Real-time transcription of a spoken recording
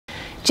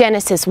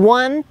Genesis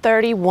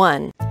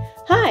 1:31.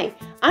 Hi,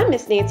 I'm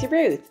Miss Nancy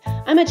Ruth.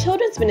 I'm a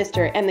children's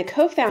minister and the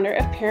co-founder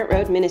of Parent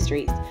Road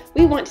Ministries.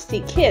 We want to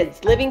see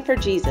kids living for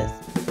Jesus.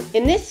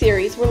 In this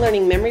series, we're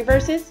learning memory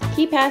verses,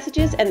 key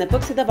passages, and the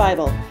books of the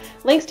Bible.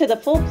 Links to the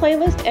full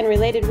playlist and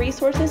related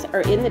resources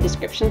are in the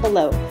description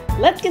below.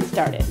 Let's get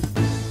started.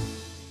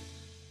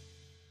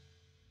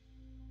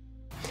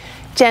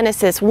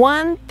 Genesis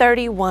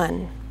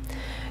 1:31.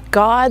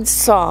 God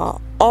saw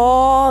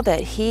all that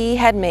he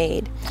had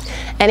made,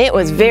 and it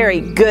was very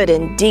good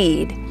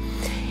indeed.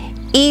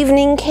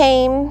 Evening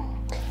came,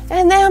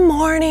 and then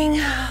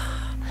morning,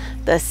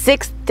 the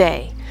sixth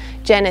day.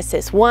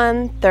 Genesis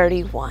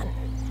 1:31.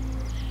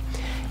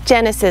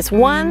 Genesis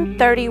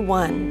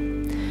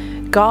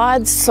 1:31.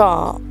 God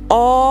saw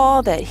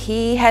all that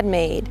he had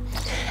made,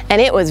 and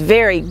it was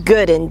very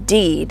good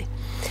indeed.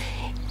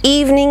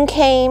 Evening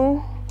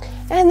came,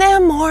 and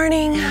then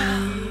morning,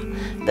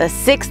 the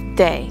sixth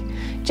day.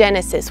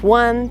 Genesis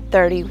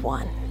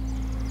 1:31.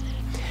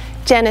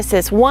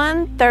 Genesis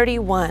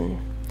 1:31.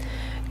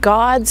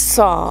 God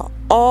saw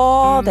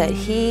all that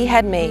he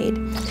had made,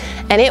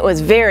 and it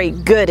was very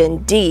good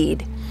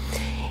indeed.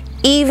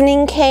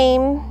 Evening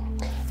came,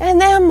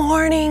 and then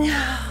morning,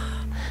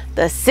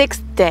 the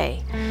sixth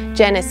day.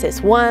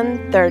 Genesis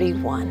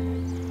 1:31.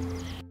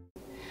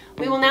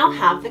 We will now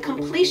have the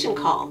completion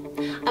call.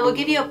 I will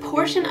give you a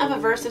portion of a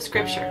verse of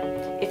scripture.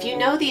 If you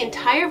know the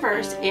entire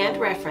verse and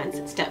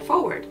reference, step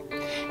forward.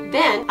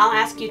 Then I'll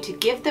ask you to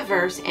give the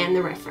verse and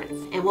the reference,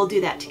 and we'll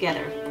do that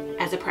together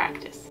as a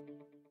practice.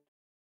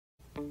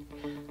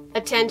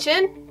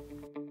 Attention.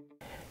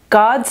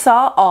 God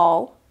saw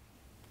all.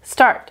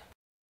 Start.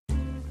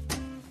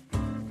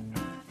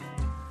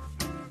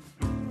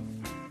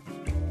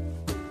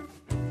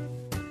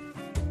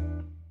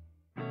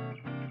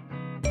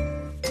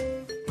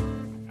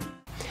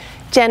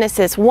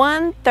 Genesis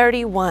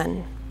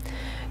 1:31.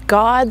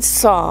 God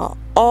saw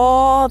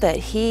all that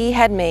he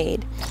had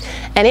made,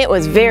 and it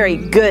was very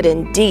good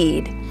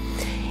indeed.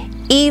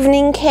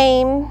 Evening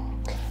came,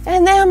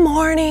 and then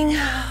morning,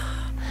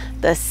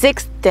 the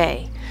sixth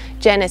day.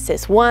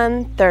 Genesis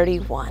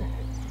 1:31.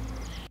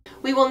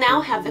 We will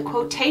now have the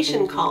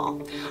quotation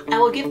call. I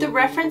will give the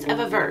reference of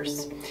a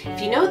verse.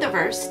 If you know the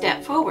verse,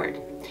 step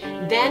forward.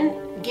 Then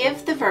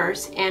give the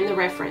verse and the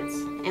reference,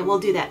 and we'll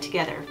do that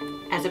together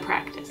as a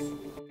practice.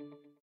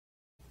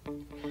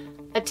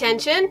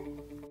 Attention.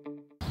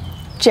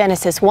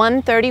 Genesis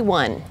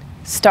 1:31.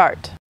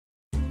 Start.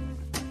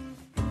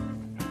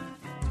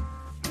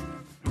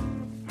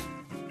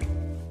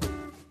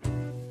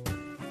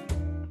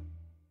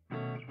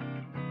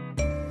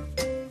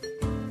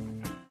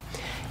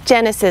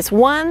 Genesis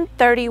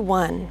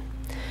 1:31.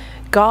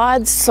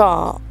 God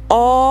saw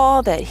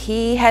all that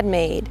he had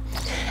made,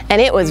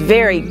 and it was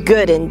very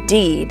good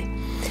indeed.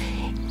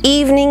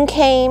 Evening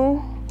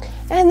came,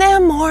 and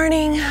then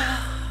morning,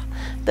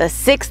 the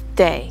sixth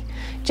day.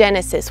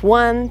 Genesis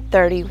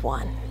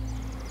 1:31.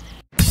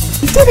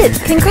 You did it!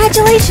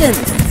 Congratulations!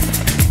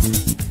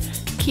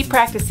 Keep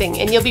practicing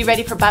and you'll be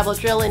ready for Bible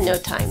drill in no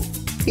time.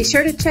 Be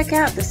sure to check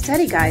out the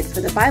study guide for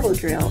the Bible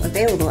drill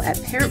available at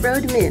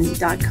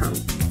parentroadmin.com.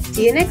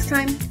 See you next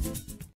time.